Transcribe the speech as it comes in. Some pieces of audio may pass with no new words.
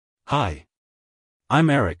Hi. I'm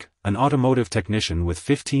Eric, an automotive technician with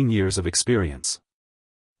 15 years of experience.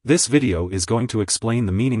 This video is going to explain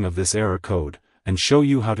the meaning of this error code, and show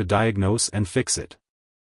you how to diagnose and fix it.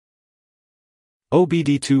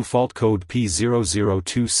 OBD-II fault code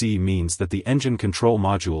P002C means that the engine control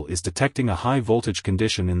module is detecting a high voltage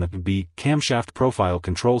condition in the Camshaft Profile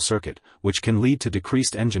Control Circuit, which can lead to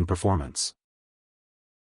decreased engine performance.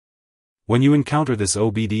 When you encounter this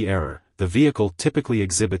OBD error, the vehicle typically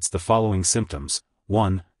exhibits the following symptoms: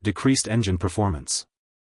 1. Decreased engine performance.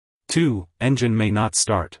 2. Engine may not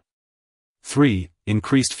start. 3.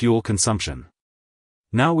 Increased fuel consumption.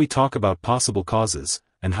 Now we talk about possible causes,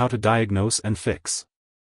 and how to diagnose and fix.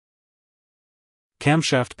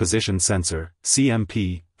 Camshaft Position Sensor,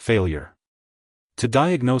 CMP, failure. To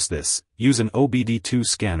diagnose this, use an OBD-II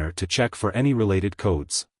scanner to check for any related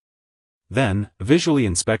codes. Then, visually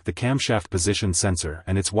inspect the camshaft position sensor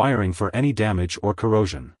and its wiring for any damage or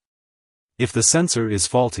corrosion. If the sensor is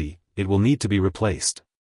faulty, it will need to be replaced.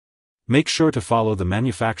 Make sure to follow the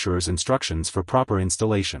manufacturer's instructions for proper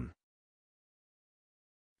installation.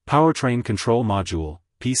 Powertrain Control Module,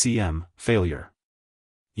 PCM, failure.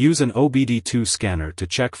 Use an OBD-II scanner to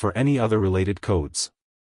check for any other related codes.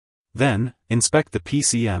 Then, inspect the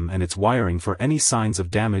PCM and its wiring for any signs of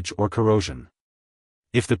damage or corrosion.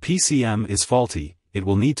 If the PCM is faulty, it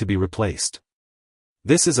will need to be replaced.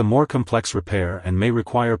 This is a more complex repair and may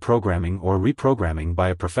require programming or reprogramming by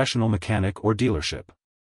a professional mechanic or dealership.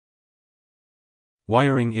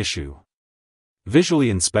 Wiring issue. Visually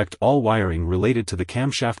inspect all wiring related to the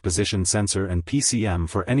camshaft position sensor and PCM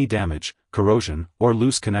for any damage, corrosion, or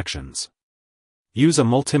loose connections. Use a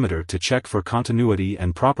multimeter to check for continuity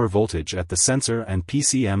and proper voltage at the sensor and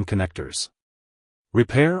PCM connectors.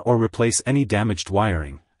 Repair or replace any damaged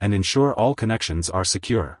wiring, and ensure all connections are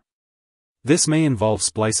secure. This may involve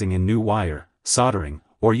splicing in new wire, soldering,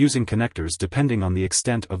 or using connectors depending on the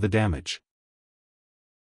extent of the damage.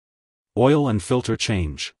 Oil and filter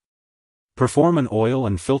change. Perform an oil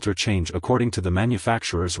and filter change according to the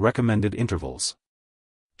manufacturer's recommended intervals.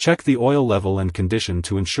 Check the oil level and condition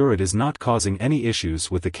to ensure it is not causing any issues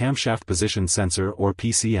with the camshaft position sensor or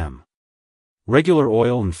PCM. Regular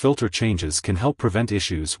oil and filter changes can help prevent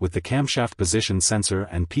issues with the camshaft position sensor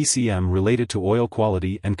and PCM related to oil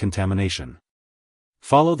quality and contamination.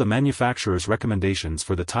 Follow the manufacturer's recommendations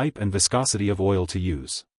for the type and viscosity of oil to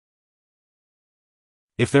use.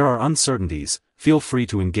 If there are uncertainties, feel free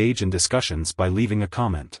to engage in discussions by leaving a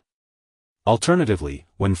comment. Alternatively,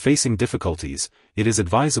 when facing difficulties, it is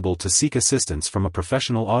advisable to seek assistance from a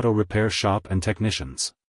professional auto repair shop and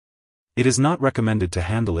technicians. It is not recommended to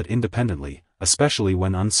handle it independently, especially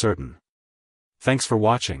when uncertain. Thanks for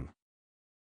watching.